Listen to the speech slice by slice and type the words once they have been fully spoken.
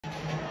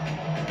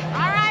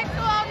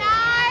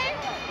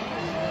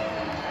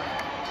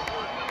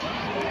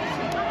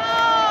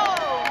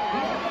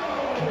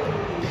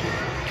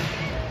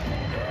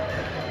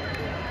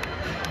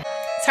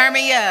Turn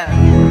me up.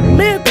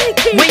 When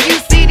you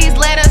see these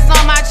letters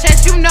on my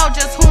chest, you know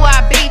just who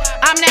I be.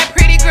 I'm that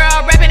pretty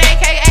girl reppin',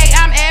 AKA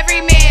I'm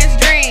every man's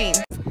dream.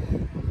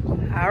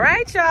 All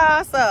right,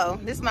 y'all. So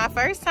this is my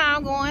first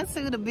time going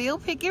to the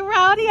Pickett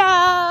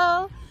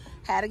Rodeo.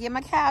 Had to get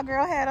my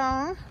cowgirl hat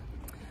on.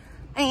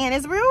 And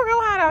it's real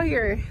hot out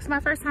here. It's my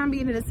first time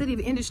being in the city of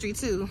industry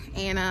too.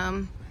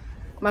 And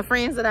my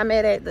friends that I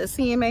met at the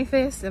CMA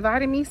Fest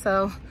invited me,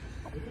 so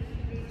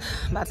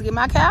I'm about to get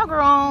my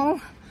cowgirl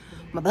on.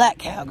 My black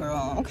cowgirl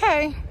on,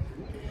 okay?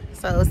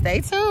 So stay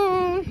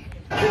tuned.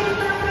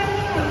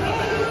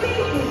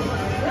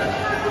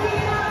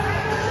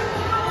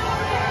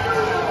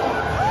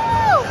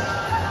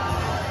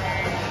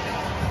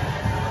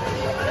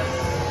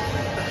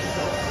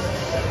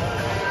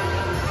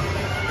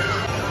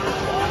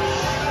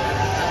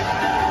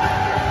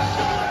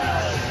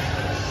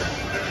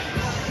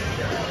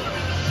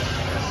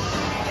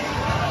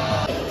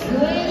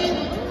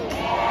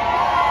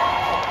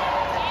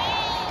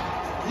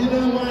 You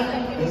know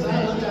why? Because I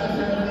look out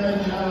there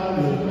and y'all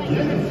look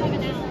beautiful.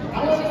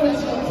 I want to say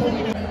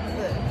something.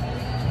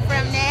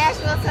 From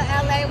Nashville to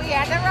LA, we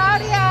at the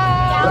rodeo.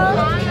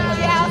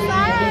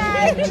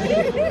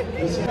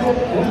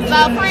 So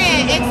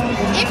friend,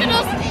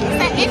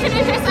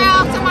 introduce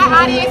yourself to my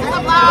audience in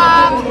the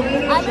vlog.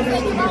 I'm a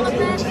senior roller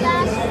fashion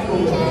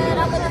and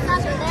I'm in a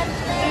fashion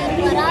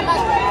management, but I'm a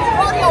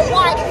rodeo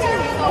wife too,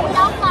 so we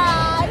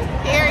outside.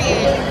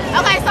 Period.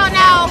 Okay, so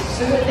now, this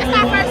is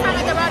my first time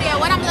at the rodeo.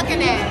 What I'm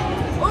looking at?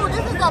 Ooh,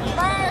 this is the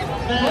first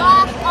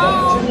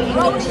black-owned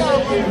rodeo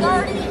in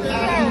 30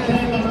 years.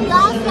 We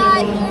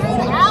outside here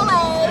in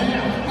LA,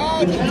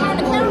 and you turn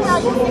the camera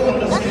around, you see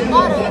nothing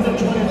but us.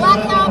 Black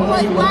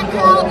cowboys, black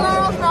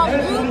cowgirls, from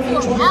youth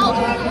to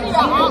elders, we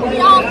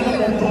all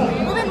here.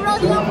 We've been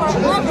rodeo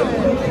forever.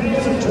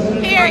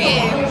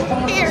 Period.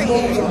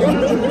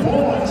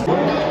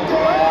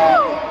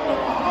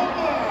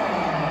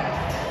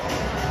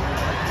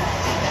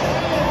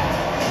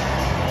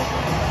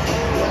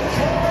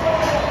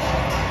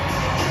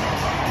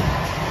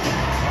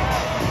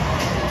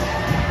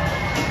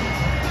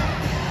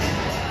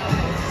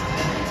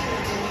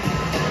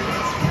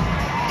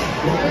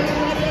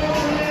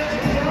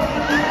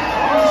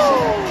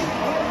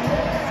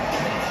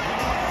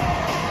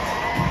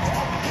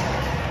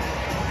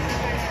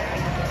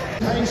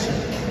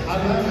 I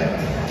love it.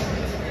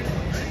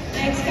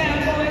 Next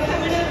cowboy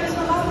coming up is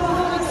from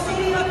Oklahoma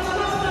City,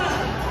 Oklahoma.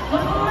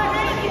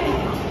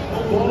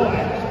 Oh boy.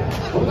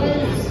 Well,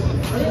 ladies,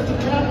 here's the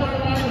cowboy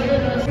right here.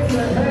 That's getting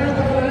their hair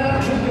going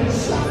out. He can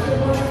shock it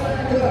right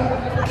back up.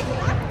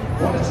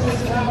 Watch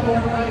this cowboy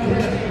right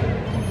here.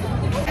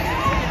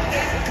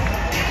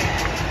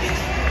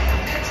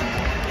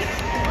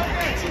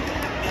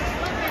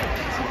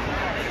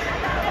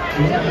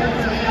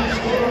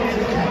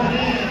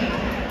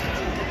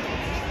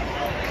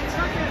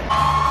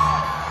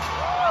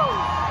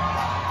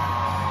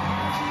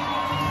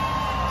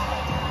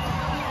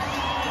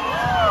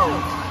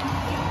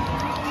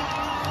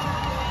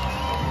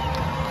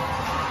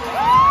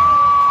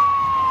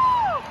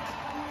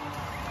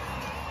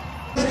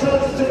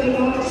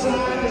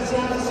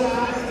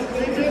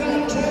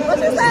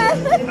 What's your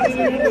size?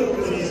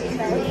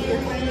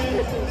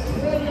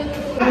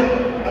 I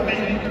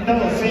mean, no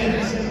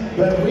offense,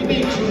 but we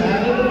need you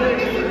out of the way.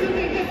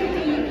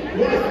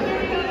 What?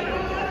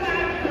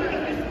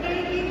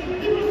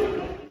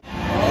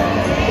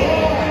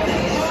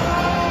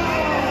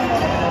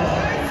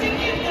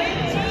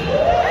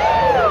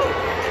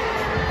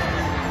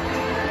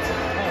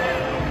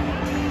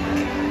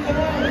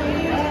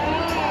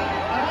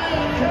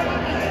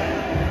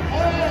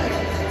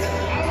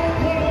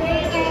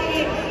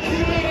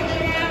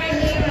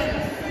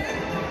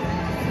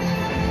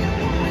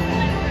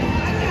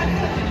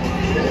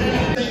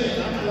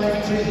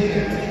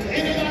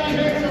 Anybody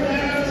here from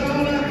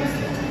Arizona?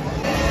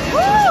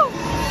 Woo!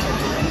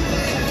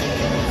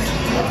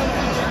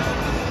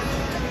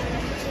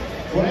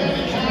 Well,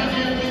 anytime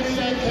you miss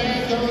that tag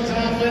goes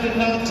out in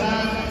no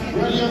time.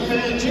 Run your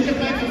fans, you can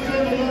make it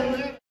feel a little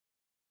bit.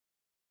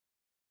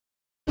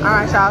 All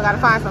right, y'all, gotta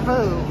find some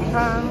food. Okay?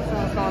 So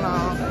what's going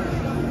on?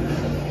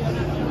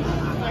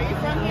 Are you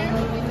from here?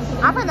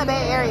 I'm from the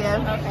Bay Area.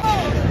 Okay.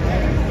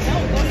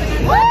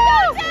 Woo!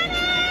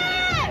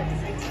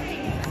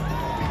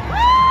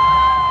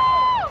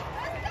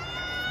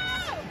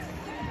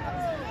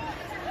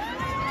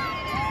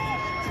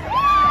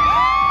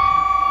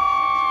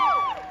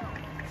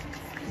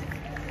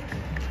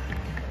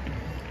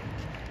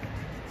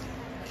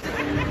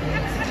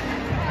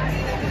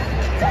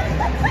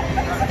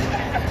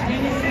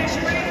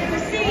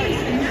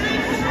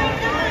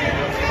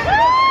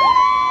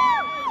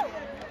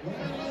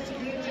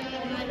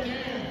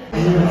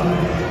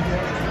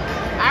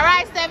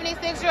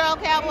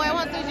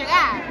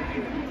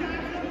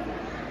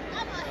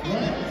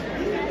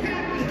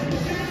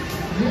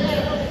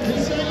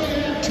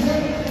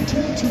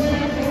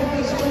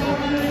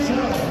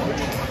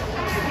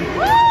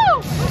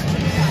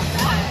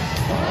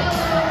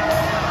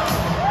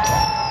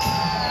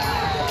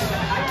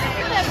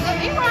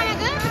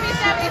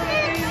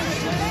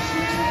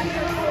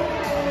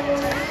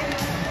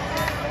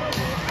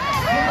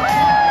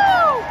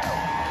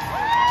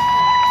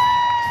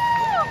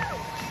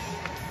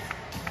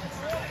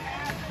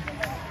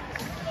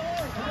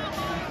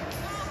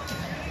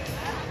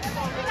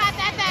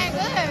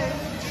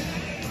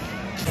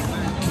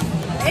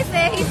 They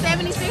said he's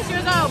 76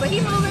 years old, but he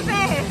moving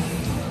fast.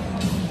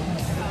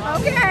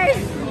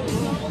 Okay.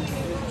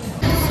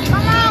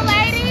 Come on,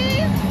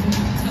 ladies.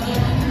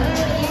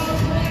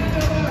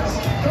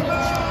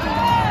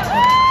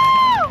 Woo!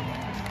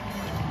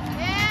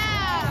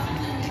 Yeah.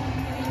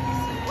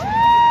 Woo!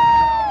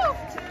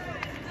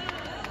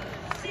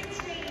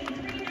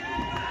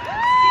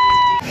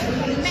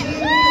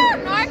 Woo!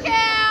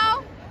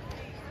 NorCal.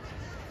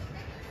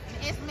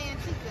 It's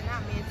Manteca,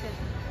 not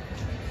Manteca.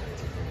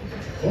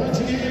 Once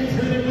again,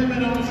 pretty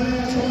women on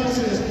fast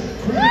horses.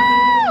 Woo!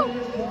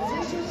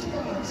 Official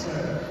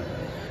sponsor.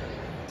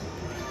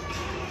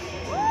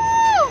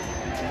 Woo!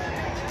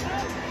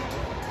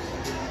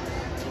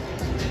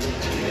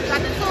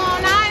 Got the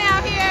 209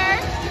 out here.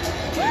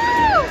 Woo!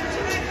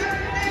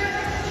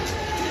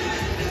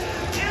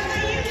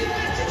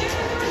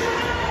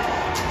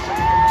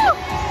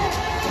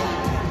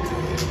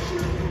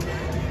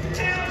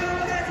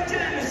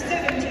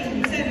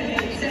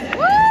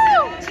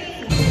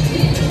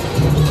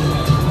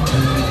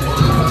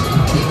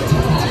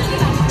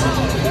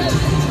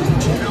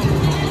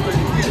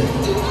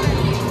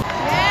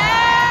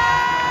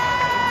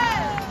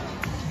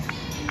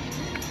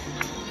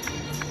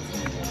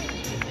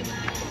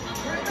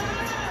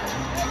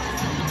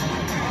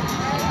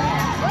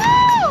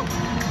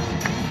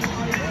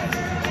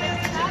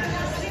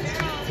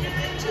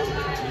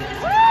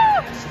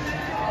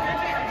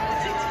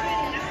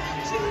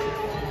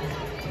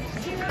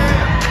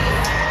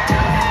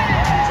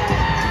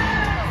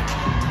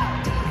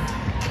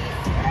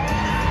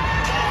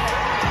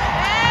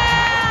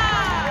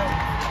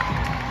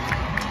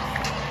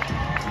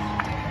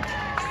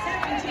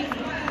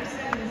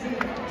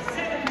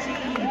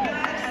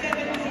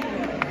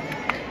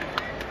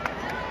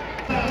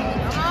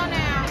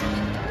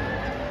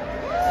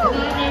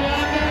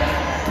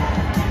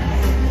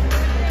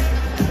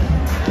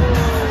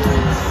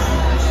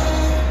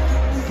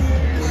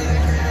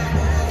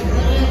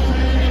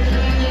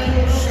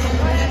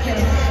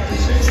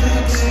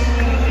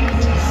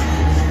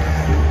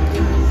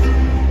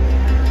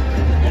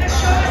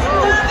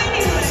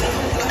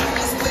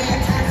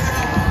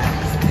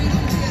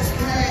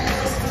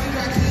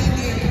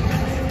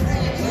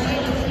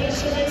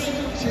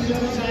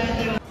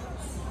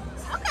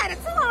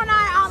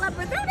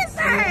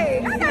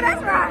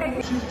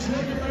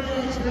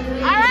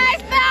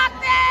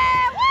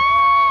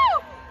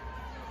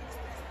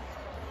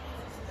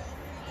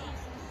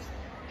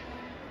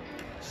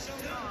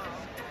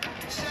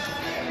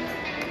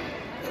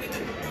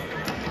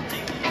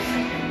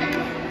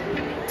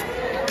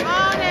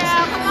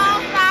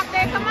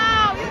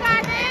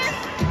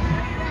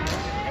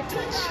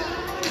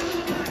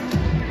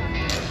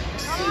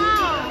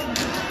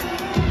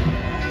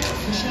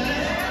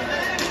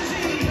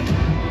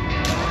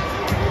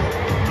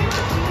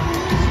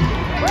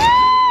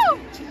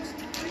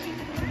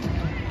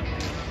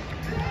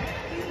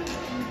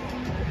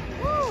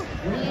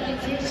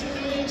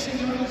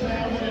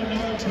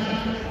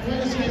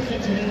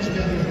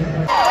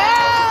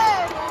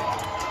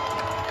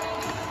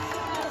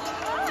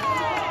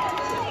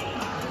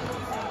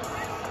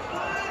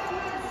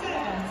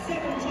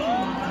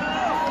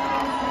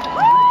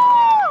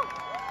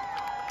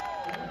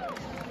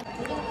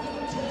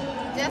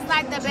 Just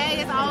like the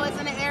Bay is always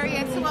in the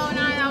area,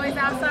 209 always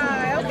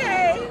outside.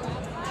 Okay.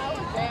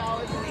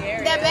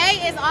 The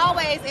Bay is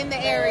always in the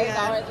area.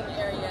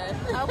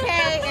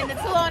 Okay, and the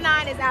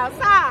 209 is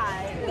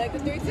outside. Like the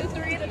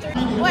 323 and the 3.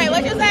 Wait,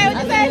 what'd you say?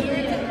 What'd you say?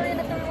 323 and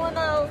the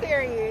 310.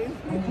 Period.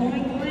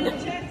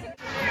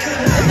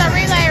 It's a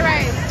relay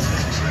race.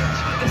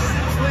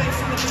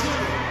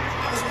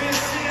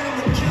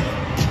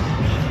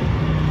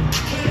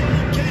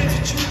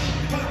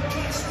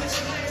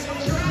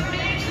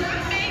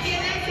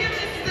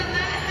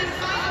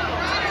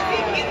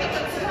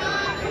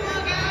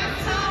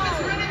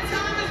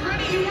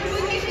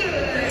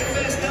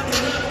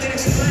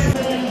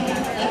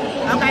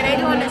 Okay, they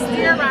doing the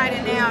steer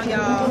riding now,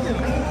 y'all.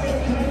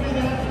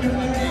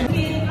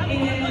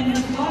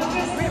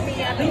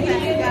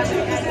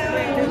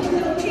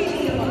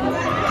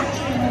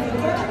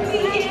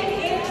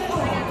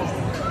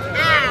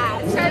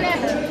 Turn it.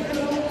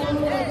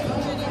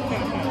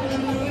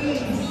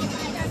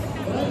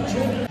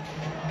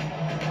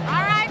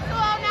 All right,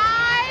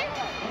 209.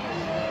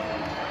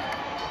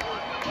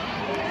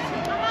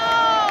 Come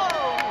on.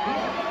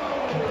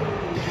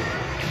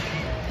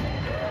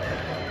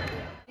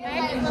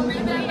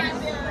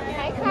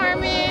 Hey,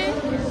 Carmen.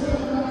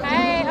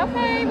 Hey,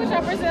 okay, what's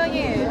your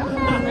Brazilian?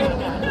 Okay.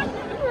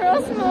 Real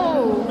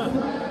smooth.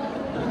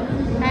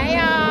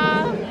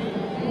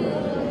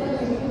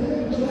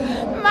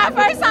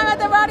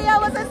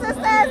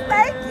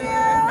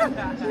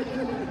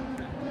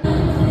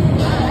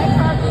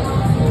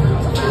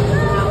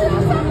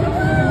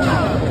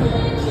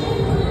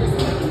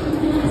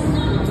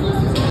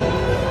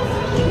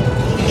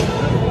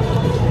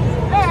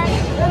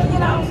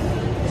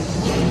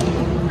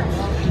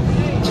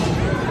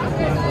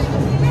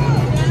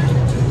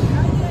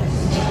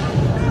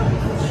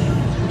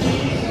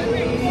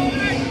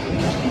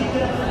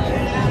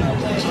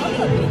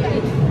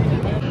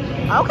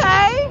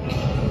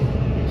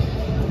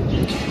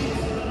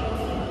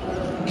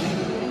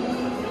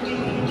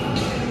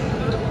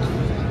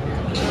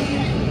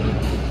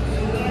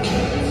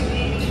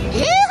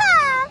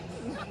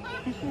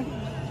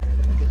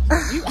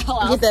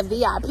 get the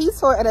VIP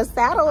tour at a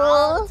saddle.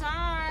 All the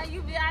time,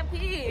 you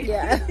VIP.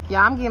 Yeah.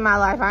 Yeah, I'm getting my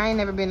life. I ain't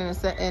never been in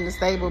the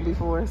stable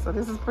before, so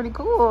this is pretty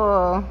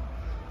cool.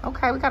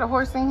 Okay, we got a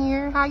horse in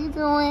here. How you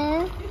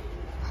doing?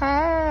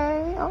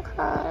 Hey,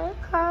 okay,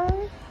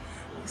 okay.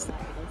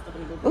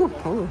 Ooh,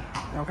 ooh.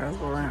 Okay, let's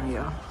go around,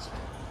 y'all.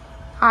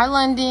 Hi,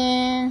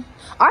 London.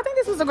 Oh, I think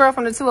this was the girl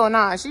from the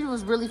 209. She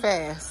was really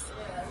fast.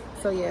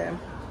 So, yeah.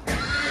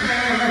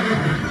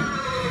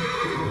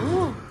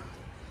 Ooh.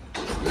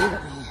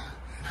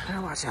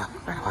 Better watch out.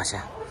 Better watch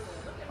out.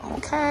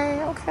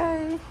 Okay,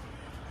 okay.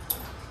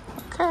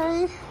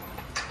 Okay.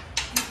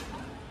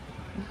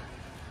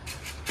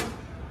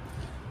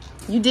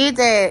 You did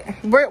that.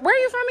 Where are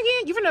you from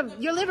again?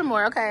 You're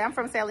Livermore. Okay, I'm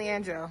from San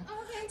Leandro.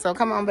 Oh, okay. So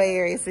come on, Bay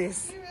Area,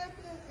 sis.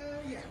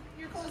 Yeah,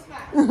 you're close by.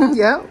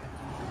 Yep.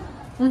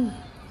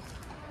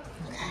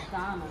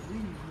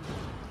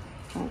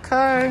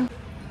 Okay.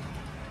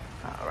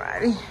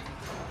 Alrighty.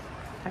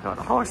 I go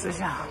to horses,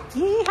 y'all.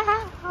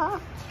 Yeah.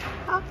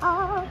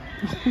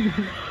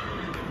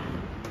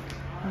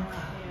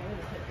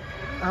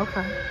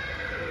 Okay.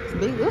 It's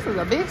big. This is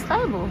a big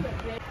stable. Next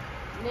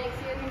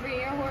year, you can bring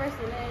your horse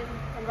and then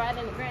come ride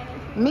in the granny.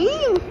 Me?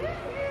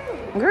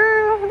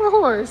 Girl, the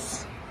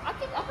horse. I'll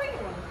bring you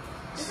one.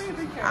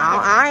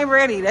 I ain't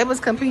ready. They was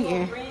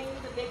competing. Bring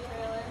the big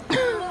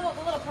trailer.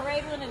 The little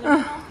parade one in the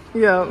middle.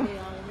 Yeah.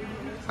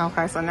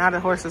 Okay, so now the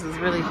horses is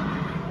really,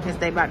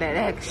 they about that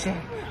action.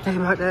 They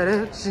about that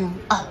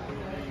action. Oh.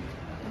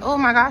 Oh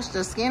my gosh,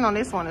 the skin on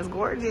this one is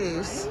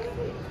gorgeous.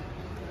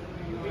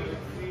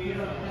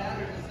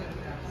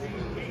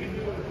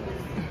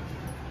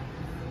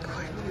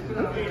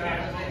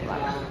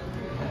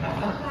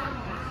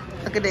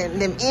 Look at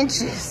them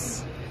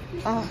inches.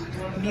 Oh,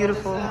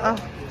 beautiful. Oh,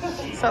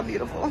 so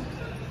beautiful.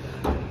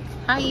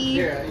 Hi.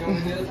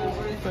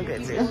 Look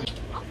good too.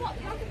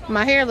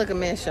 My hair look a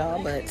mess,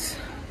 y'all, but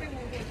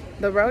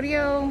the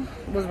rodeo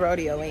was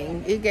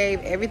rodeoing. It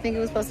gave everything it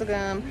was supposed to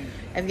come.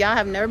 If y'all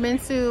have never been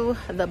to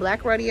the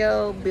Black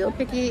Rodeo, Bill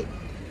Pickett,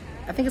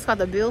 I think it's called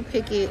the Bill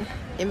Pickett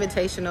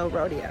Invitational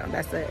Rodeo.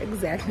 That's the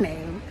exact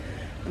name.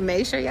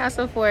 Make sure y'all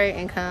support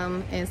and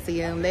come and see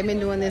them. They've been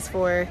doing this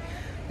for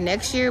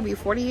next year, will be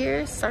 40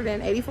 years, started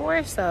in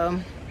 84. So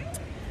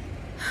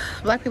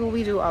Black people,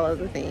 we do all of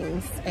the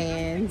things,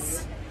 and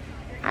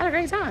I had a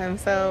great time.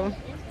 So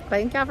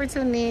thank y'all for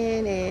tuning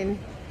in and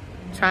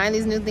trying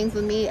these new things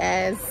with me,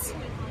 as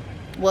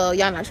well,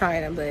 y'all not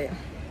trying them, but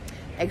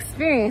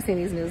experiencing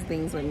these new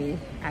things with me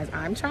as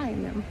I'm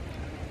trying them.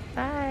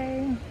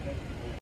 Bye.